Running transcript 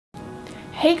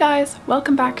Hey guys,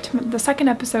 welcome back to the second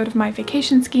episode of my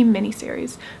vacation scheme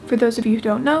mini-series. For those of you who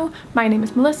don't know, my name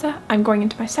is Melissa. I'm going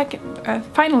into my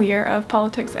final year of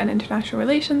politics and international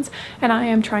relations, and I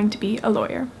am trying to be a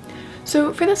lawyer.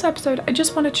 So for this episode, I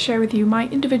just wanted to share with you my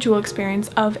individual experience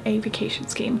of a vacation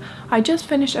scheme. I just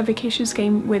finished a vacation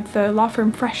scheme with the law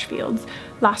firm Freshfields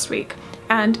last week.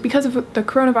 And because of the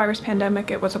coronavirus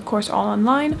pandemic, it was of course all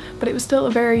online, but it was still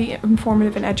a very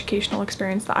informative and educational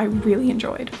experience that I really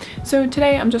enjoyed. So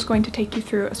today I'm just going to take you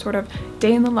through a sort of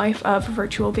day in the life of a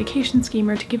virtual vacation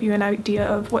schemer to give you an idea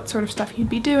of what sort of stuff you'd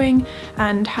be doing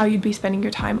and how you'd be spending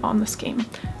your time on the scheme.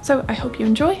 So I hope you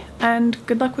enjoy, and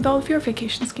good luck with all of your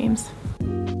vacation schemes.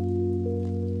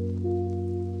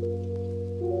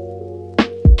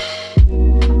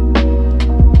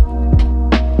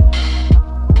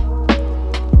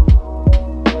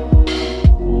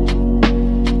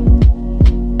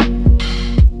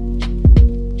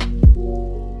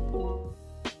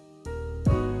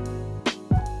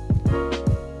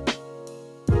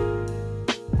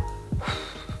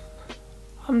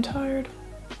 I'm tired.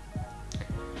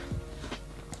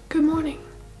 Good morning.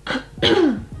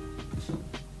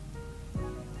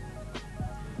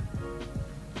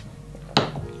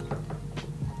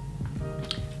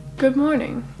 Good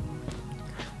morning.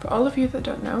 For all of you that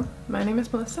don't know, my name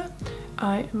is Melissa.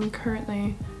 I'm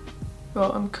currently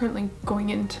going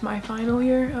into my final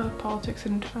year of politics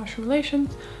and international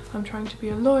relations. I'm trying to be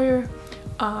a lawyer.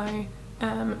 I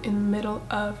am in the middle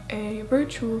of a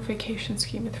virtual vacation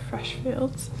scheme with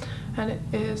Freshfields, and it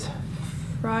is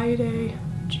Friday,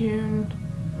 June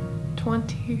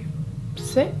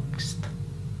 26th,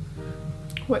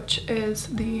 which is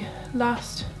the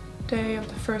last day of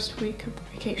the first week of the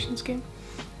vacation scheme.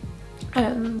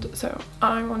 And so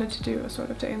I wanted to do a sort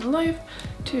of day in the life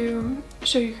to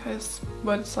show you guys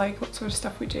what it's like, what sort of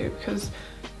stuff we do, because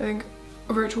I think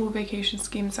a virtual vacation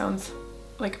scheme sounds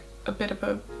like a bit of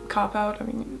a cop-out. I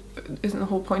mean, isn't the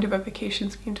whole point of a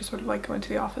vacation scheme to sort of like go into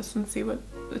the office and see what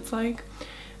it's like?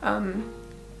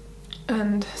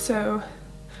 And so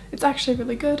it's actually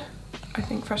really good. I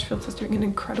think Freshfields is doing an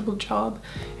incredible job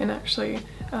in actually,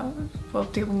 well,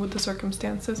 dealing with the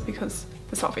circumstances, because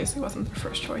this obviously wasn't their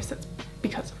first choice. It's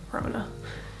because of Corona.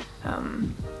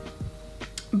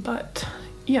 But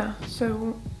yeah,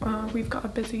 so we've got a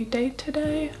busy day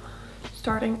today,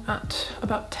 starting at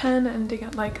about 10, ending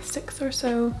at like 6 or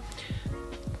so.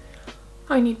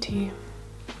 I need tea.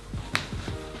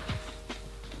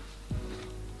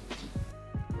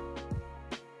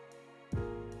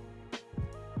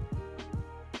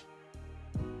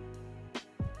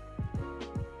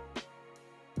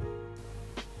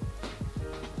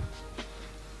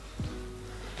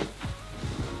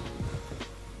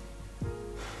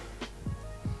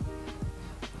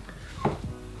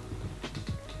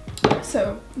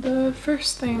 So the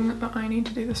first thing that I need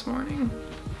to do this morning,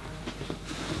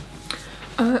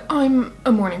 I'm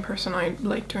a morning person. I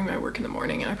like doing my work in the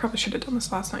morning, and I probably should have done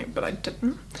this last night, but I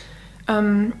didn't.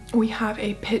 We have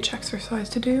a pitch exercise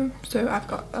to do, so I've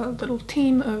got a little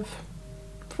team of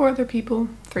 3 other people,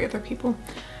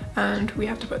 and we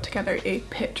have to put together a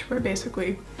pitch where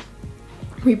basically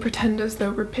we pretend as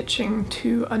though we're pitching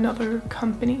to another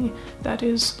company that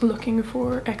is looking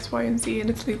for X, Y, and Z in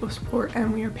its legal support,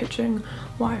 and we are pitching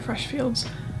why Freshfields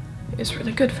is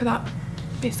really good for that,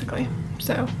 basically.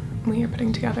 So we are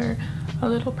putting together a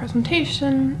little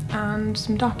presentation and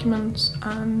some documents,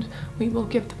 and we will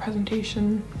give the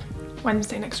presentation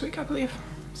Wednesday next week, I believe.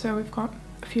 So we've got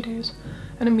a few days,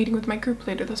 and I'm meeting with my group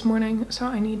later this morning, so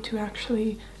I need to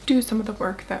actually do some of the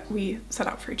work that we set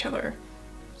out for each other.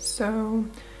 So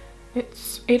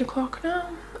it's 8 o'clock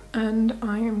now, and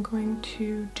I am going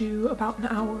to do about an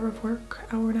hour of work,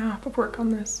 hour and a half of work on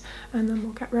this, and then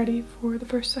we'll get ready for the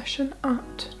first session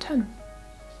at 10.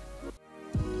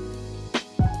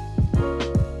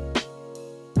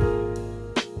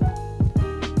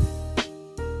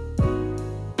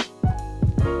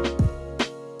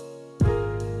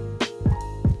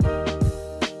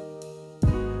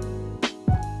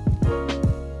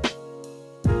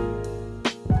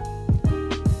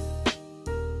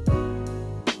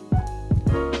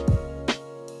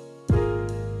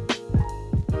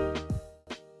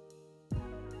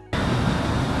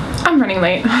 I'm running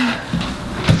late. I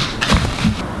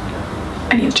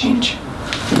need to change.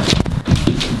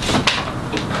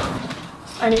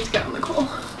 I need to get on the call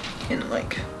in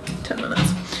like 10 minutes.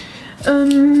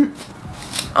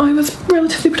 I was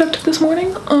relatively productive this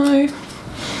morning. I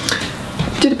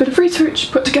did a bit of research,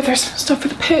 put together some stuff for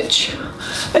the pitch.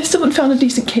 I still haven't found a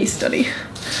decent case study,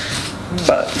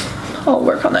 but I'll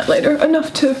work on that later.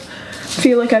 Enough to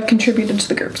feel like I've contributed to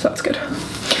the group, so that's good.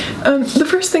 The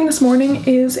first thing this morning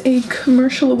is a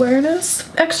commercial awareness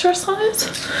exercise,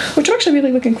 which I'm actually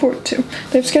really looking forward to.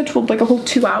 They've scheduled like a whole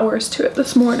 2 hours to it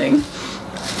this morning,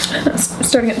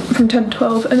 starting from 10 to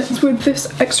 12, and it's with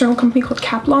this external company called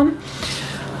Kaplan.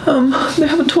 They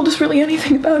haven't told us really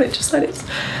anything about it, just that it's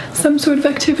some sort of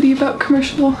activity about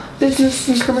commercial business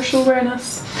and commercial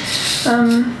awareness.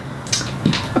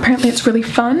 Apparently it's really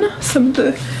fun. Some of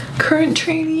the current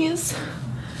trainees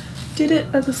did it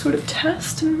as a sort of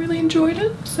test and really enjoyed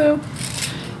it, so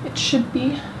it should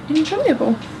be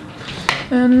enjoyable.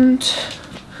 And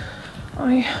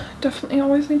I definitely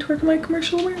always need to work on my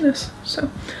commercial awareness, so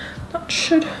that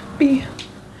should be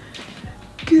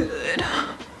good.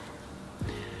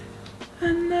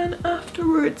 And then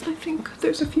afterwards, I think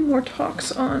there's a few more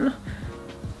talks on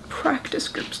practice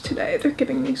groups today. They're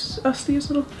giving us these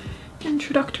little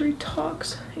introductory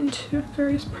talks into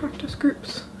various practice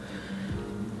groups.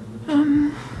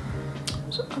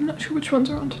 So I'm not sure which ones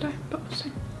are on today, but we'll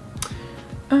see.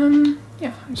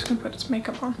 Yeah, I'm just gonna put its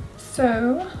makeup on.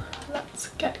 So let's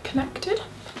get connected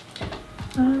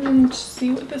and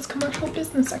see what this commercial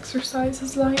business exercise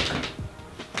is like.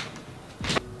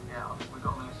 Yeah, we've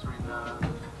got Melissa in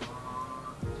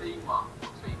team 1 or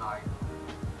team 8.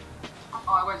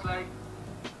 Hi Wesley.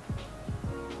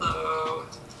 Hello.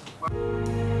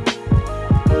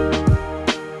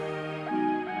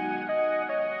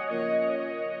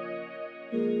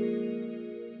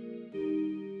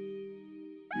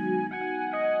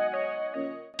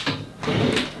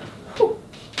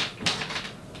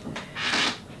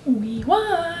 We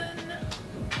won!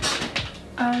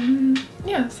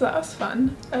 Yeah, so that was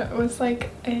fun. It was like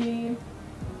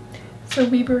so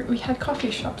we had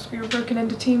coffee shops. We were broken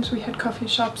into teams, we had coffee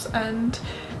shops, and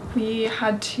we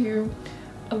had to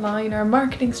align our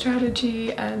marketing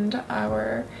strategy and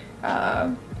our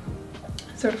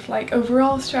sort of like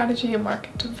overall strategy and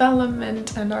market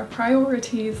development and our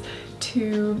priorities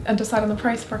and decide on the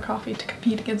price of our coffee to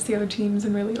compete against the other teams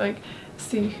and really like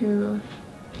see who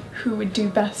would do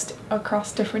best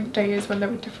across different days when there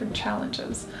were different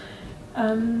challenges.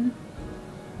 And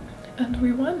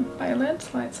we won by a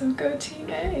landslide, so go Team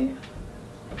A!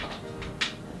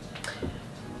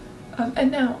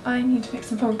 And now I need to make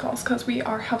some phone calls because we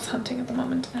are house hunting at the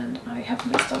moment and I have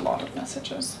missed a lot of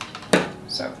messages.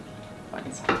 So,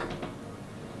 one sec.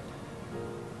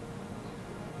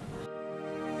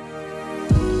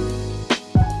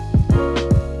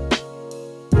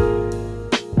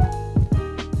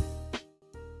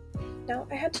 Now,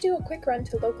 I had to do a quick run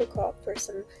to the local co-op for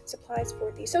some supplies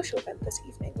for the social event this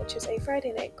evening, which is a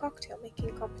Friday night cocktail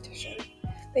making competition.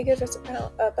 They gave us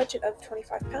a budget of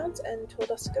 £25 and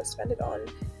told us to go spend it on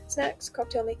snacks,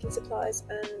 cocktail making supplies,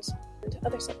 and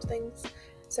other such things.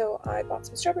 So I bought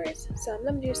some strawberries, some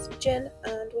lemon juice, some gin,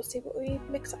 and we'll see what we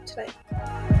mix up tonight.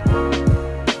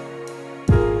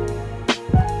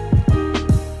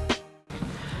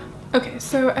 Okay,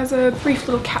 so as a brief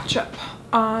little catch-up,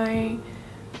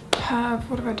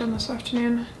 what have I done this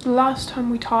afternoon? The last time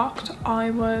we talked, I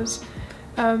was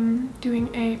doing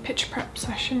a pitch prep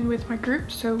session with my group,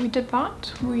 so we did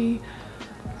that. We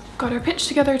got our pitch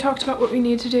together, talked about what we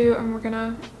need to do, and we're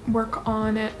gonna work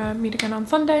on it, meet again on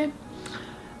Sunday.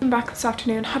 I'm back this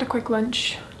afternoon, had a quick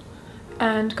lunch,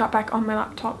 and got back on my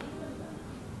laptop.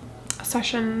 A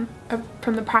session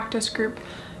from the practice group,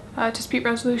 dispute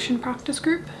resolution practice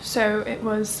group, so it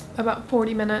was about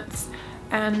 40 minutes.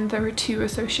 And there were 2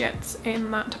 associates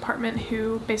in that department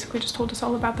who basically just told us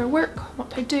all about their work,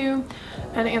 what they do,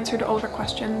 and answered all of our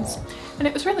questions. And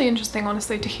it was really interesting,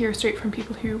 honestly, to hear straight from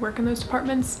people who work in those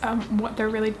departments what their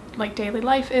really like daily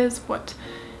life is, what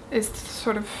is the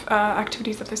sort of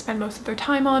activities that they spend most of their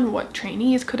time on, what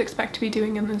trainees could expect to be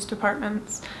doing in those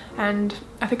departments. And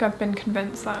I think I've been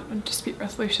convinced that dispute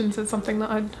resolutions is something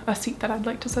that a seat that I'd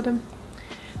like to sit in.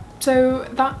 So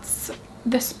that's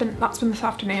been this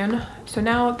afternoon. So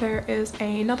now there is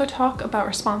another talk about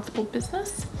responsible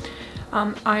business.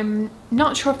 I'm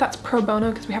not sure if that's pro bono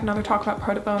because we have another talk about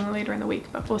pro bono later in the week,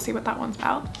 but we'll see what that one's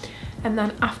about. And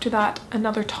then after that,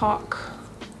 another talk,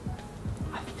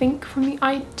 I think from the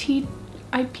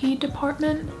IP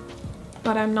department,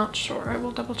 but I'm not sure. I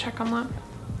will double check on that.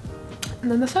 And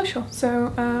then the social.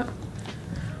 So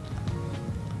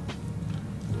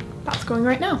that's going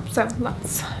right now. So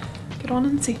let's get on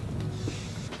and see.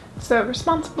 So,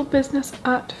 responsible business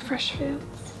at Freshfields.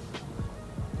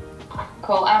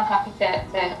 Cool, I'm happy to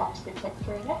obviously click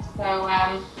through this. So,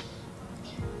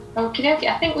 okie dokie,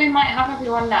 I think we might have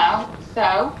everyone now.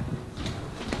 So,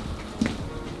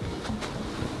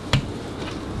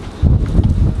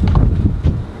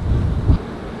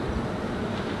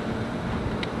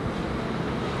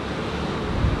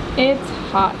 it's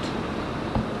hot.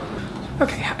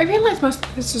 Okay, I realize most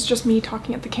of this is just me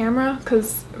talking at the camera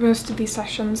because most of these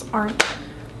sessions aren't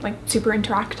like super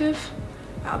interactive.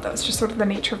 That's just sort of the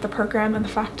nature of the program, and the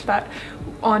fact that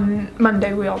on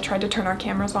Monday we all tried to turn our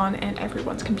cameras on and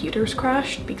everyone's computers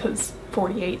crashed because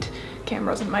 48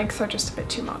 cameras and mics are just a bit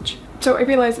too much. So I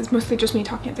realize it's mostly just me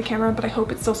talking at the camera, but I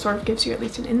hope it still sort of gives you at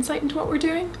least an insight into what we're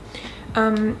doing.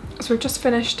 So we've just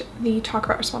finished the talk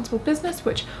about responsible business,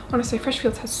 which honestly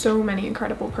Freshfields has so many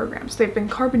incredible programs. They've been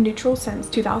carbon neutral since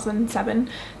 2007.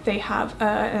 They have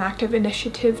an active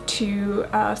initiative to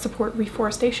support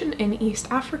reforestation in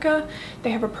East Africa.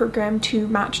 They have a program to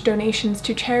match donations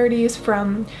to charities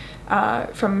from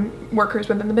workers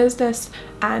within the business,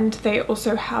 and they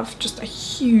also have just a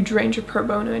huge range of pro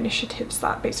bono initiatives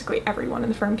that basically everyone in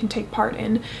the firm can take part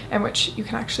in which you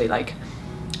can actually like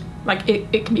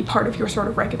it can be part of your sort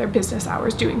of regular business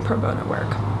hours doing pro bono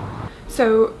work.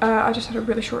 So I just had a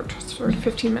really short sort of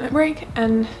 15-minute break,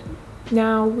 and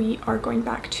now we are going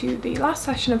back to the last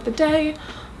session of the day,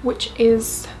 which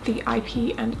is the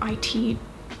IP and IT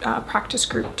practice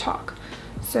group talk.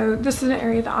 So this is an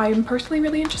area that I'm personally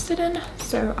really interested in,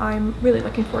 so I'm really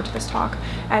looking forward to this talk.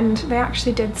 And they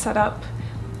actually did set up,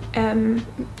 I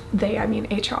mean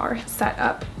HR, set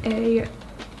up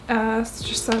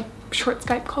just a short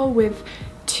Skype call with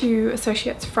 2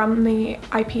 associates from the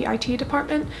IT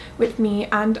department, with me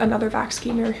and another VAC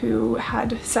schemer who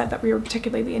had said that we were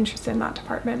particularly interested in that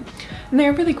department. And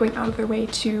they're really going out of their way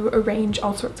to arrange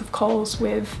all sorts of calls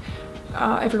with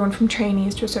everyone from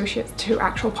trainees to associates to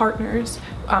actual partners,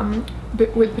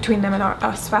 between them and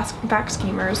us VAC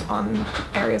schemers on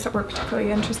areas that we're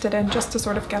particularly interested in, just to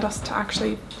sort of get us to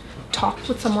actually talk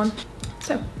with someone.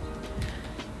 So,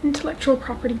 intellectual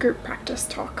property group practice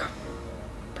talk.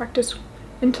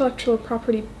 Intellectual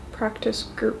property practice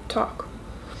group talk.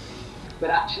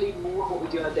 But actually more of what we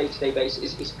do on a day-to-day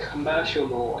basis is commercial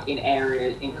law in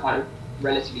kind of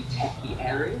relatively techie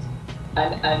areas.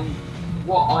 And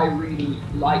what I really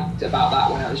liked about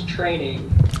that when I was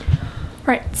training.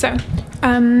 Right, so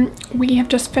we have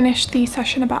just finished the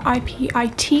session about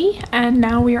IP/IT, and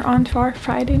now we are on to our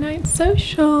Friday night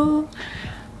social.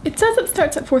 It says it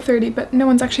starts at 4:30, but no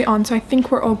one's actually on, so I think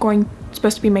we're all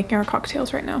supposed to be making our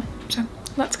cocktails right now. So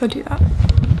let's go do that.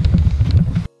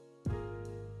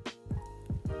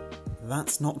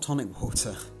 That's not tonic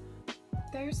water.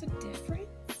 There's a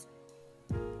difference?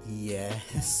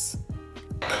 Yes.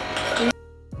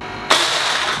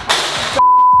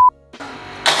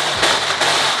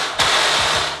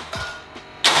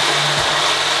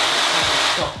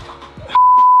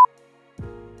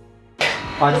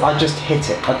 I just hit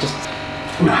it.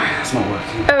 No, that's not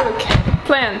working. Okay,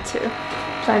 plan 2.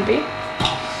 Plan B.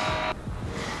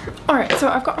 Alright, so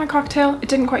I've got my cocktail. It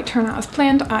didn't quite turn out as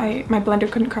planned. My blender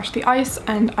couldn't crush the ice,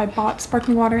 and I bought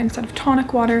sparkling water instead of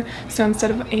tonic water. So instead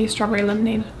of a strawberry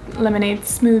lemonade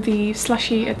smoothie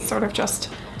slushy, it's sort of just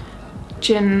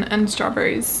gin and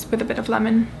strawberries with a bit of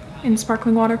lemon in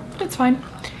sparkling water, but it's fine.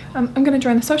 I'm gonna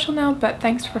join the social now, but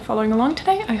thanks for following along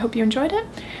today. I hope you enjoyed it.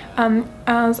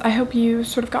 As I hope you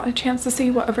sort of got a chance to see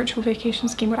what a virtual vacation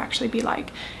scheme would actually be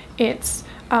like. It's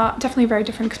definitely a very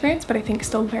different experience, but I think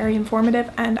still very informative,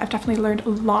 and I've definitely learned a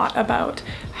lot about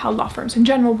how law firms in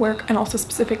general work, and also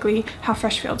specifically how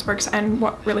Freshfields works and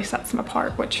what really sets them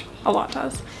apart, which a lot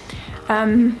does.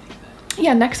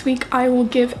 Yeah, next week I will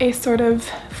give a sort of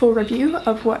full review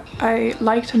of what I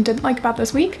liked and didn't like about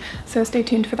this week, so stay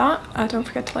tuned for that. Don't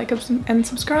forget to like and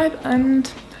subscribe,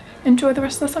 and enjoy the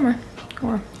rest of the summer,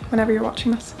 or whenever you're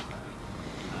watching this.